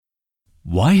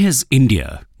Why has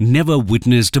India never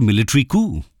witnessed a military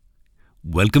coup?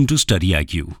 Welcome to Study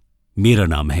IQ. मेरा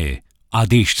नाम है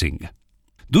आदेश सिंह।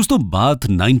 दोस्तों, बात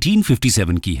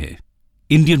 1957 की है।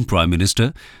 Indian prime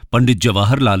minister Pandit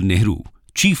Jawaharlal Nehru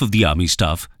chief of the army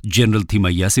staff general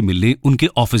Thimayya से मिलने उनके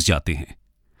ऑफिस जाते हैं।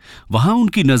 वहां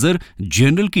उनकी नजर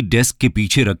जनरल की डेस्क के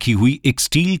पीछे रखी हुई एक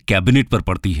स्टील कैबिनेट पर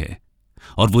पड़ती है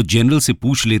और वो जनरल से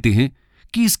पूछ लेते हैं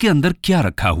कि इसके अंदर क्या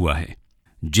रखा हुआ है।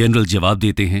 जनरल जवाब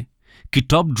देते हैं कि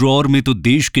टॉप ड्रॉअर में तो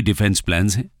देश के डिफेंस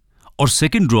प्लान्स हैं और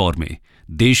सेकंड ड्रॉअर में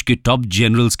देश के टॉप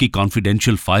जनरल्स की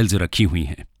कॉन्फिडेंशियल फाइल्स रखी हुई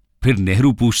हैं। फिर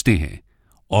नेहरू पूछते हैं,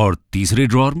 और तीसरे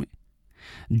ड्रॉअर में?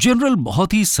 जनरल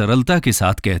बहुत ही सरलता के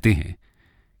साथ कहते हैं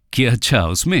कि अच्छा,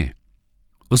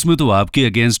 उसमें तो आपके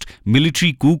अगेंस्ट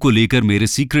मिलिट्री कू को लेकर मेरे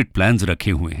सीक्रेट प्लान्स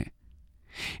रखे हुए हैं।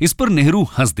 इस पर नेहरू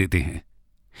हंस देते हैं,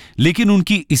 लेकिन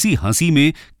उनकी इसी हंसी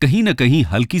में कहीं ना कहीं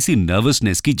हल्की सी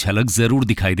नर्वसनेस की झलक जरूर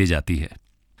दिखाई दे जाती है।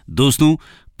 दोस्तों,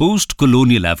 पोस्ट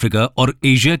कॉलोनियल अफ्रीका और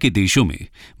एशिया के देशों में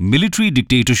मिलिट्री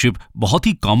डिक्टेटरशिप बहुत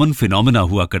ही कॉमन फिनोमेना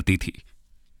हुआ करती थी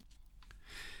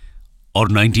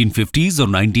और 1950s और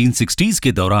 1960s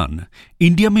के दौरान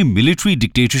इंडिया में मिलिट्री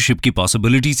डिक्टेटरशिप की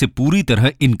पॉसिबिलिटी से पूरी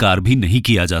तरह इनकार भी नहीं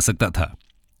किया जा सकता था।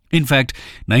 इनफैक्ट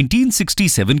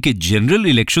 1967 के जनरल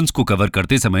इलेक्शंस को कवर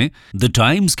करते समय द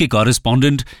टाइम्स के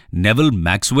कॉरेस्पॉन्डेंट नेवल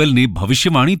मैक्सवेल ने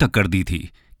भविष्यवाणी तक कर दी थी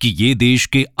कि ये देश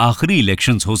के आखिरी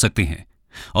इलेक्शंस हो सकते हैं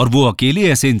और वो अकेले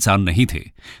ऐसे इंसान नहीं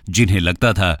थे जिन्हें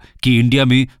लगता था कि इंडिया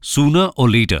में सूनर और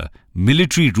लेटर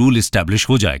मिलिट्री रूल एस्टैब्लिश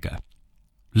हो जाएगा।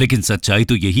 लेकिन सच्चाई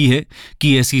तो यही है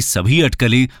कि ऐसी सभी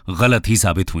अटकलें गलत ही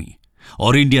साबित हुईं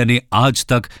और इंडिया ने आज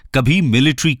तक कभी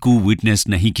मिलिट्री कू विटनेस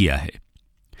नहीं किया है।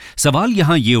 सवाल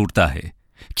यहां यह उठता है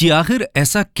कि आखिर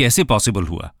ऐसा कैसे पॉसिबल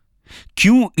हुआ?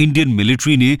 क्यों इंडियन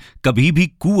मिलिट्री ने कभी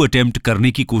भी कू अटेम्प्ट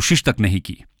करने की कोशिश तक नहीं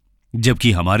की,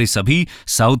 जबकि हमारे सभी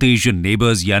साउथ एशियन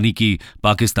नेबर्स यानी कि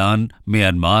पाकिस्तान,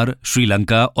 म्यांमार,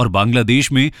 श्रीलंका और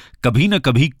बांग्लादेश में कभी न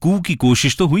कभी कू की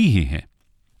कोशिश तो हुई ही है।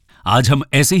 आज हम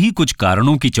ऐसे ही कुछ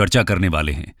कारणों की चर्चा करने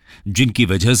वाले हैं जिनकी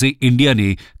वजह से इंडिया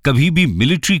ने कभी भी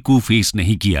मिलिट्री कू फेस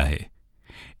नहीं किया है।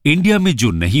 इंडिया में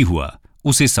जो नहीं हुआ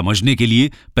उसे समझने के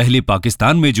लिए पहले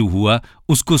पाकिस्तान में जो हुआ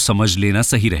उसको समझ लेना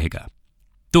सही रहेगा।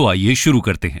 तो आइए शुरू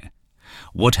करते हैं।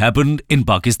 What happened in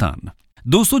Pakistan?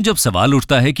 दोस्तों, जब सवाल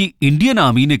उठता है कि इंडियन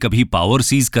आर्मी ने कभी पावर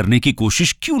सीज करने की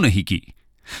कोशिश क्यों नहीं की,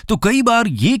 तो कई बार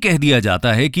यह कह दिया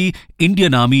जाता है कि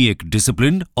इंडियन आर्मी एक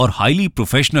डिसिप्लिन्ड और हाईली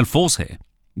प्रोफेशनल फोर्स है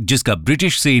जिसका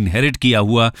ब्रिटिश से इनहेरिट किया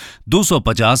हुआ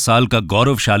 250 साल का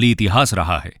गौरवशाली इतिहास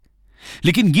रहा है।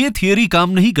 लेकिन यह थियरी काम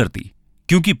नहीं करती,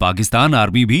 क्योंकि पाकिस्तान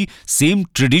आर्मी भी सेम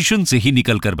ट्रेडिशन से ही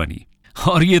निकलकर बनी।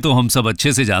 और ये तो हम सब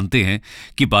अच्छे से जानते हैं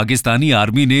कि पाकिस्तानी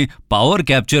आर्मी ने पावर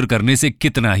कैप्चर करने से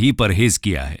कितना ही परहेज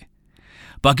किया है।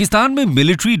 पाकिस्तान में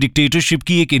मिलिट्री डिक्टेटरशिप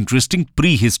की एक इंटरेस्टिंग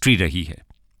प्री हिस्ट्री रही है।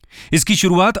 इसकी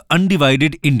शुरुआत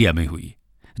अनडिवाइडेड इंडिया में हुई,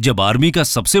 जब आर्मी का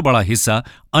सबसे बड़ा हिस्सा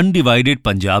अनडिवाइडेड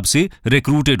पंजाब से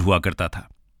रिक्रूटेड हुआ करता था।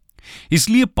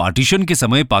 इसलिए पार्टीशन के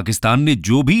समय पाकिस्तान ने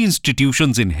जो भी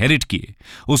इंस्टीट्यूशंस इनहेरिट किए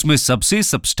उसमें सबसे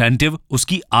सब्सटैंटिव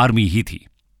उसकी आर्मी ही थी।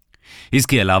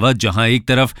 इसके अलावा जहां एक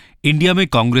तरफ इंडिया में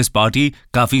कांग्रेस पार्टी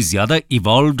काफी ज्यादा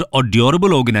इवॉल्व्ड और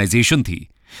ड्यूरेबल ऑर्गेनाइजेशन थी,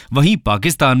 वहीं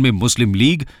पाकिस्तान में मुस्लिम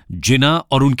लीग, जिना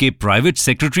और उनके प्राइवेट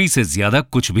सेक्रेटरी से ज्यादा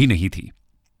कुछ भी नहीं थी।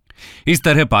 इस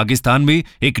तरह पाकिस्तान में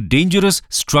एक डेंजरस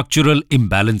स्ट्रक्चरल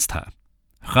इम्बैलेंस था,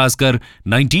 खासकर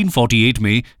 1948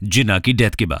 में जिना की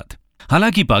डेथ के बाद।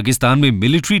 हालांकि पाकिस्तान में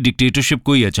मिलिट्री डिक्टेटरशिप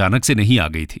कोई अचानक से नहीं आ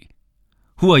गई थी।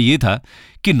 हुआ यह था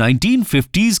कि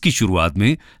 1950s की शुरुआत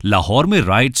में लाहौर में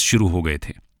राइट्स शुरू हो गए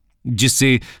थे,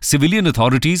 जिसे सिविलियन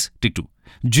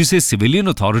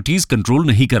अथॉरिटीज कंट्रोल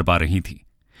नहीं कर पा रही थी।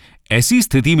 ऐसी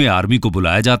स्थिति में आर्मी को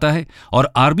बुलाया जाता है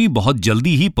और आर्मी बहुत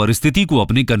जल्दी ही परिस्थिति को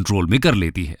अपने कंट्रोल में कर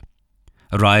लेती है।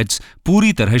 राइट्स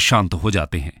पूरी तरह शांत हो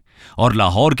जाते हैं और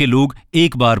लाहौर के लोग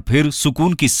एक बार फिर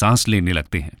सुकून की सांस लेने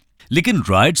लगते हैं। लेकिन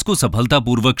राइट्स को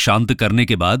सफलतापूर्वक शांत करने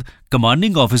के बाद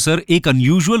कमांडिंग ऑफिसर एक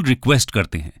अनयूजुअल रिक्वेस्ट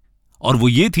करते हैं, और वो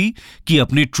ये थी कि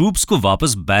अपने ट्रूप्स को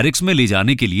वापस बैरिक्स में ले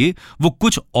जाने के लिए वो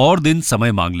कुछ और दिन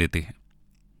समय मांग लेते हैं।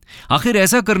 आखिर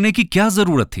ऐसा करने की क्या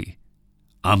जरूरत थी?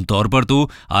 आमतौर पर तो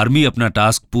आर्मी अपना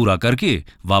टास्क पूरा करके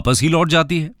वापस ही लौट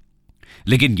जाती है,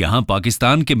 लेकिन यहां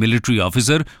पाकिस्तान के मिलिट्री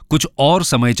ऑफिसर कुछ और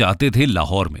समय चाहते थे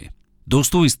लाहौर में।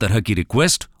 दोस्तों, इस तरह की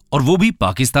रिक्वेस्ट, और वो भी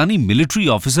पाकिस्तानी मिलिट्री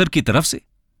ऑफिसर की तरफ से,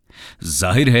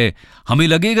 जाहिर है हमें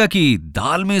लगेगा कि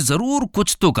दाल में जरूर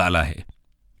कुछ तो काला है,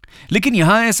 लेकिन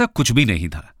यहां ऐसा कुछ भी नहीं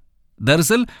था।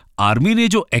 दरअसल आर्मी ने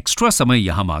जो एक्स्ट्रा समय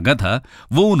यहां मांगा था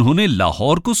वो उन्होंने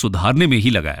लाहौर को सुधारने में ही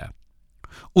लगाया।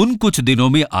 उन कुछ दिनों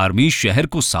में आर्मी शहर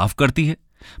को साफ करती है,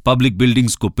 पब्लिक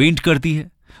बिल्डिंग्स को पेंट करती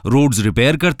है, रोड्स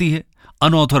रिपेयर करती है,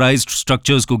 अनऑथोराइज्ड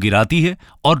स्ट्रक्चर्स को गिराती है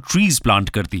और ट्रीज प्लांट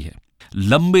करती है।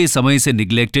 लंबे समय से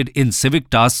निग्लेक्टेड इन सिविक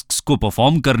टास्क्स को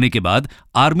परफॉर्म करने के बाद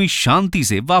आर्मी शांति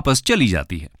से वापस चली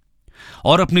जाती है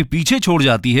और अपने पीछे छोड़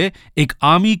जाती है एक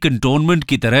आर्मी कंटोनमेंट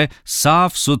की तरह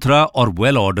साफ सुथरा और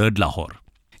वेल ऑर्डर्ड लाहौर।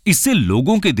 इससे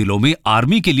लोगों के दिलों में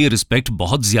आर्मी के लिए रिस्पेक्ट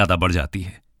बहुत ज्यादा बढ़ जाती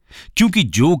है, क्योंकि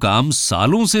जो काम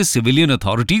सालों से सिविलियन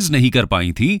अथॉरिटीज नहीं कर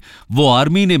पाई थी वो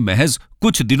आर्मी ने महज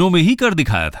कुछ दिनों में ही कर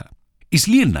दिखाया था।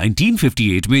 इसलिए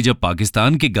 1958 में जब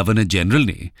पाकिस्तान के गवर्नर जनरल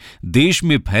ने देश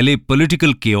में फैले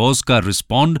पॉलिटिकल केओस का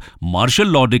रिस्पॉन्ड मार्शल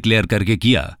लॉ डिक्लेयर करके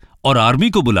किया और आर्मी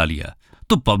को बुला लिया,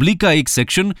 तो पब्लिक का एक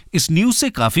सेक्शन इस न्यूज से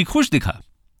काफी खुश दिखा।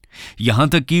 यहां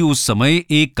तक कि उस समय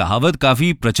एक कहावत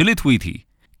काफी प्रचलित हुई थी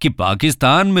कि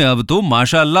पाकिस्तान में अब तो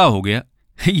माशाअल्लाह हो गया,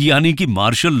 यानी कि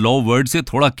मार्शल लॉ वर्ड से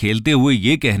थोड़ा खेलते हुए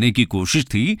यह कहने की कोशिश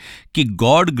थी कि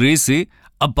गॉड ग्रेस से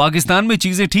अब पाकिस्तान में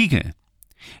चीजें ठीक हैं।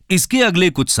 इसके अगले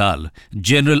कुछ साल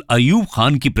जनरल अयूब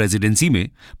खान की प्रेसिडेंसी में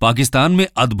पाकिस्तान में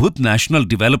अद्भुत नेशनल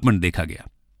डेवलपमेंट देखा गया।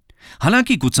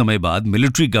 हालांकि कुछ समय बाद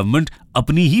मिलिट्री गवर्नमेंट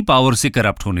अपनी ही पावर से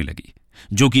करप्ट होने लगी,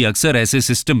 जो कि अक्सर ऐसे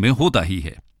सिस्टम में होता ही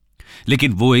है,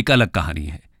 लेकिन वो एक अलग कहानी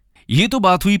है। ये तो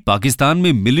बात हुई पाकिस्तान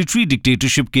में मिलिट्री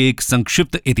डिक्टेटरशिप के एक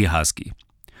संक्षिप्त इतिहास की।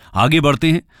 आगे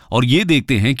बढ़ते हैं और ये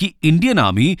देखते हैं कि इंडियन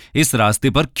आर्मी इस रास्ते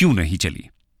पर क्यों नहीं चली,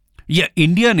 या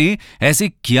इंडिया ने ऐसे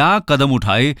क्या कदम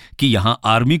उठाए कि यहां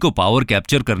आर्मी को पावर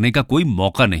कैप्चर करने का कोई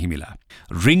मौका नहीं मिला।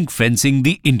 Ring fencing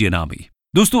the Indian army.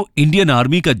 दोस्तों, इंडियन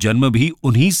आर्मी का जन्म भी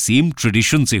उन्हीं सेम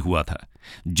ट्रेडिशन से हुआ था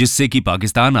जिससे कि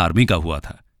पाकिस्तान आर्मी का हुआ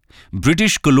था।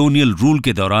 ब्रिटिश कॉलोनियल रूल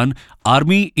के दौरान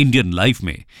आर्मी इंडियन लाइफ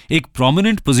में एक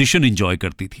प्रोमिनेंट पोजीशन एंजॉय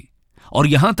करती थी और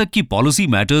यहां तक कि पॉलिसी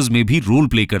मैटर्स में भी रोल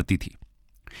प्ले करती थी।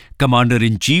 Commander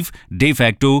in chief day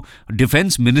facto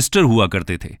defence minister हुआ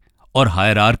करते थे और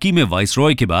हायरार्की में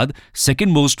वाइसरॉय के बाद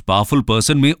सेकंड मोस्ट पावरफुल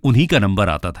पर्सन में उन्हीं का नंबर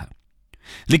आता था।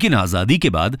 लेकिन आजादी के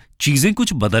बाद चीजें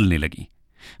कुछ बदलने लगी।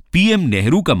 पीएम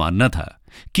नेहरू का मानना था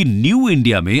कि न्यू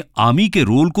इंडिया में आर्मी के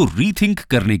रोल को रीथिंक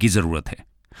करने की जरूरत है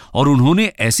और उन्होंने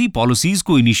ऐसी पॉलिसीज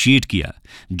को इनिशिएट किया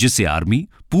जिससे आर्मी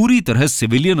पूरी तरह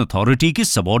सिविलियन अथॉरिटी के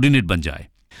सबऑर्डिनेट बन जाए।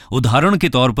 उदाहरण के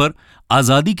तौर पर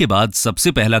आजादी के बाद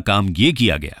सबसे पहला काम यह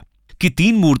किया गया कि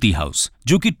तीन मूर्ति हाउस,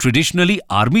 जो कि ट्रेडिशनली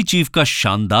आर्मी चीफ का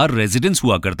शानदार रेजिडेंस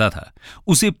हुआ करता था,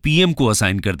 उसे पीएम को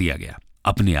असाइन कर दिया गया।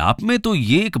 अपने आप में तो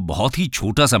ये एक बहुत ही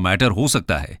छोटा सा मैटर हो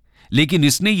सकता है, लेकिन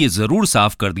इसने ये जरूर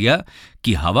साफ कर दिया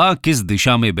कि हवा किस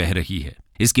दिशा में बह रही है।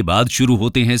 इसके बाद शुरू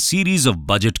होते हैं सीरीज ऑफ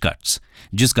बजट कट्स,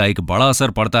 जिसका एक बड़ा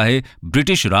असर पड़ता है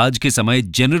ब्रिटिश राज के समय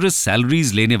जेनरस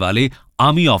सैलरीज लेने वाले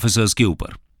आर्मी ऑफिसर्स के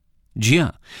ऊपर। जी हां,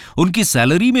 उनकी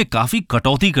सैलरी में काफी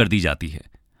कटौती कर दी जाती है।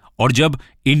 और जब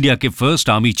इंडिया के first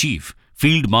army chief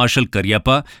field marshal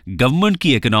Cariappa government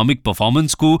की इकोनॉमिक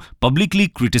परफॉर्मेंस को पब्लिकली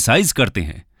क्रिटिसाइज करते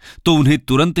हैं, तो उन्हें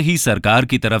तुरंत ही सरकार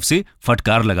की तरफ से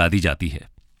फटकार लगा दी जाती है।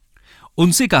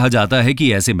 उनसे कहा जाता है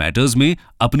कि ऐसे मैटर्स में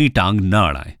अपनी टांग न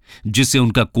अड़ाएं, जिससे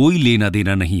उनका कोई लेना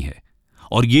देना नहीं है।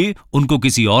 और ये उनको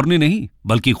किसी और ने नहीं,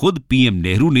 बल्कि खुद पीएम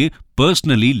नेहरू ने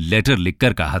पर्सनली लेटर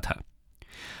लिखकर कहा था।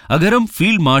 अगर हम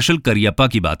फील्ड मार्शल करियप्पा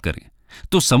की बात करें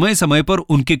तो समय समय पर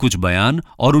उनके कुछ बयान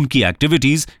और उनकी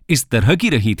एक्टिविटीज इस तरह की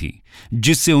रही थी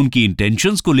जिससे उनकी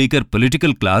इंटेंशंस को लेकर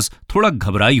पॉलिटिकल क्लास थोड़ा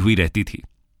घबराई हुई रहती थी।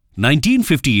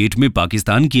 1958 में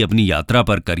पाकिस्तान की अपनी यात्रा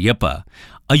पर करियप्पा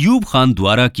अयूब खान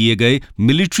द्वारा किए गए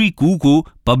मिलिट्री कू को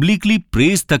पब्लिकली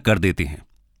प्रेज तक कर देते हैं।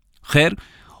 खैर,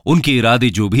 उनके इरादे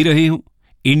जो भी रहे हों,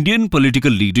 इंडियन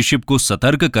पॉलिटिकल लीडरशिप को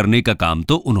सतर्क करने का काम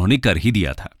तो उन्होंने कर ही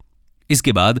दिया था।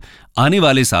 इसके बाद आने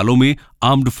वाले सालों में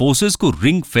आर्म्ड फोर्सेस को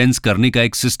रिंग फेंस करने का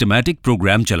एक सिस्टमैटिक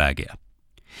प्रोग्राम चलाया गया।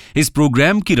 इस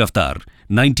प्रोग्राम की रफ्तार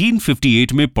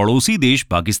 1958 में पड़ोसी देश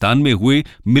पाकिस्तान में हुए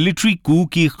मिलिट्री कू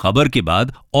की खबर के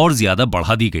बाद और ज्यादा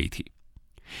बढ़ा दी गई थी।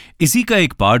 इसी का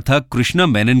एक पार्ट था कृष्णा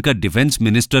मेनन का डिफेंस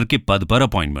मिनिस्टर के पद पर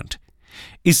अपॉइंटमेंट।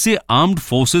 इससे आर्म्ड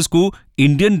फोर्सेस को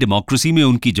इंडियन डेमोक्रेसी में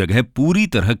उनकी जगह पूरी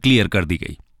तरह क्लियर कर दी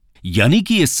गई, यानी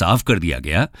कि यह साफ कर दिया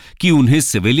गया कि उन्हें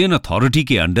सिविलियन अथॉरिटी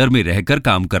के अंडर में रहकर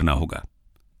काम करना होगा।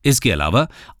 इसके अलावा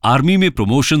आर्मी में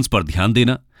प्रमोशंस पर ध्यान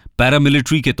देना,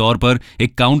 पैरामिलिट्री के तौर पर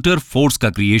एक काउंटर फोर्स का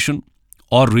क्रिएशन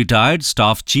और रिटायर्ड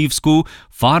स्टाफ चीफ्स को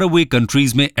फार अवे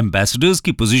कंट्रीज में एम्बेसडर्स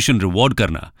की पोजीशन रिवॉर्ड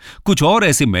करना कुछ और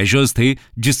ऐसे मेजर्स थे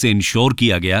जिससे इंश्योर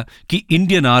किया गया कि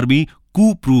इंडियन आर्मी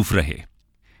कू प्रूफ रहे।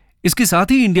 इसके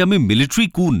साथ ही इंडिया में मिलिट्री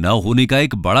कू न होने का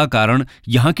एक बड़ा कारण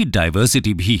यहां की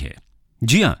डाइवर्सिटी भी है।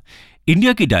 जी हां,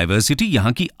 इंडिया की डाइवर्सिटी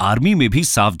यहां की आर्मी में भी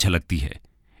साफ झलकती है।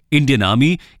 इंडियन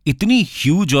आर्मी इतनी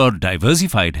ह्यूज और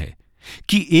डाइवर्सिफाइड है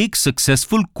कि एक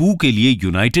सक्सेसफुल कू के लिए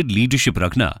यूनाइटेड लीडरशिप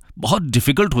रखना बहुत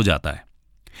डिफिकल्ट हो जाता है।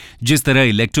 जिस तरह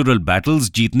इलेक्टोरल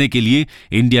बैटल्स जीतने के लिए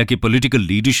इंडिया के पॉलिटिकल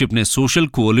लीडरशिप ने सोशल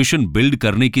कोएलिशन बिल्ड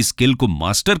करने की स्किल को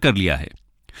मास्टर कर लिया है,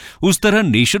 उस तरह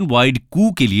नेशन वाइड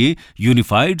कू के लिए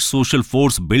यूनिफाइड सोशल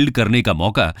फोर्स बिल्ड करने का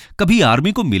मौका कभी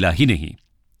आर्मी को मिला ही नहीं।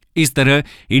 इस तरह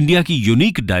इंडिया की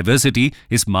यूनिक डाइवर्सिटी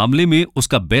इस मामले में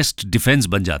उसका बेस्ट डिफेंस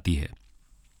बन जाती है।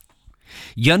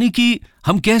 यानी कि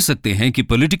हम कह सकते हैं कि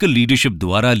पॉलिटिकल लीडरशिप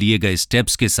द्वारा लिए गए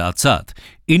स्टेप्स के साथ साथ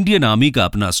इंडियन आर्मी का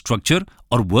अपना स्ट्रक्चर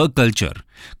और वर्क कल्चर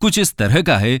कुछ इस तरह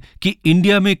का है कि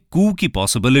इंडिया में कू की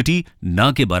पॉसिबिलिटी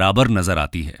ना के बराबर नजर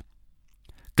आती है।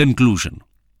 कंक्लूजन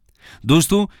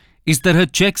दोस्तों, इस तरह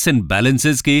चेक्स एंड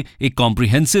बैलेंसेस के एक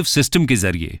कॉम्प्रिहेंसिव सिस्टम के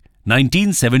जरिए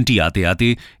 1970 आते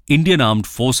आते इंडियन आर्म्ड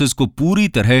फोर्सेस को पूरी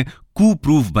तरह कू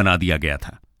प्रूफ बना दिया गया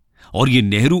था और ये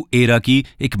नेहरू एरा की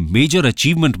एक मेजर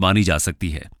अचीवमेंट मानी जा सकती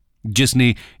है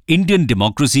जिसने इंडियन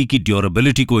डेमोक्रेसी की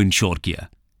ड्यूरेबिलिटी को इंश्योर किया।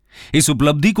 इस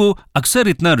उपलब्धि को अक्सर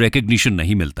इतना रिकॉग्निशन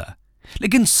नहीं मिलता,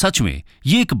 लेकिन सच में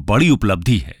ये एक बड़ी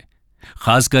उपलब्धि है,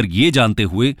 खासकर ये जानते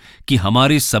हुए कि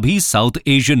हमारे सभी साउथ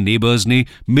एशियन नेबर्स ने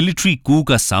मिलिट्री कू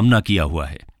का सामना किया हुआ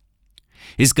है।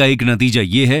 इसका एक नतीजा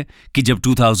यह है कि जब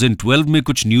 2012 में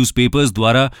कुछ न्यूज़पेपर्स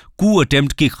द्वारा कू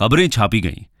अटेम्प्ट की खबरें छापी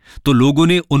गईं, तो लोगों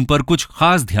ने उन पर कुछ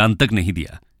खास ध्यान तक नहीं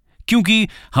दिया, क्योंकि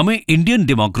हमें इंडियन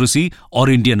डेमोक्रेसी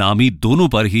और इंडियन आर्मी दोनों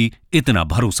पर ही इतना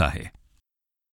भरोसा है।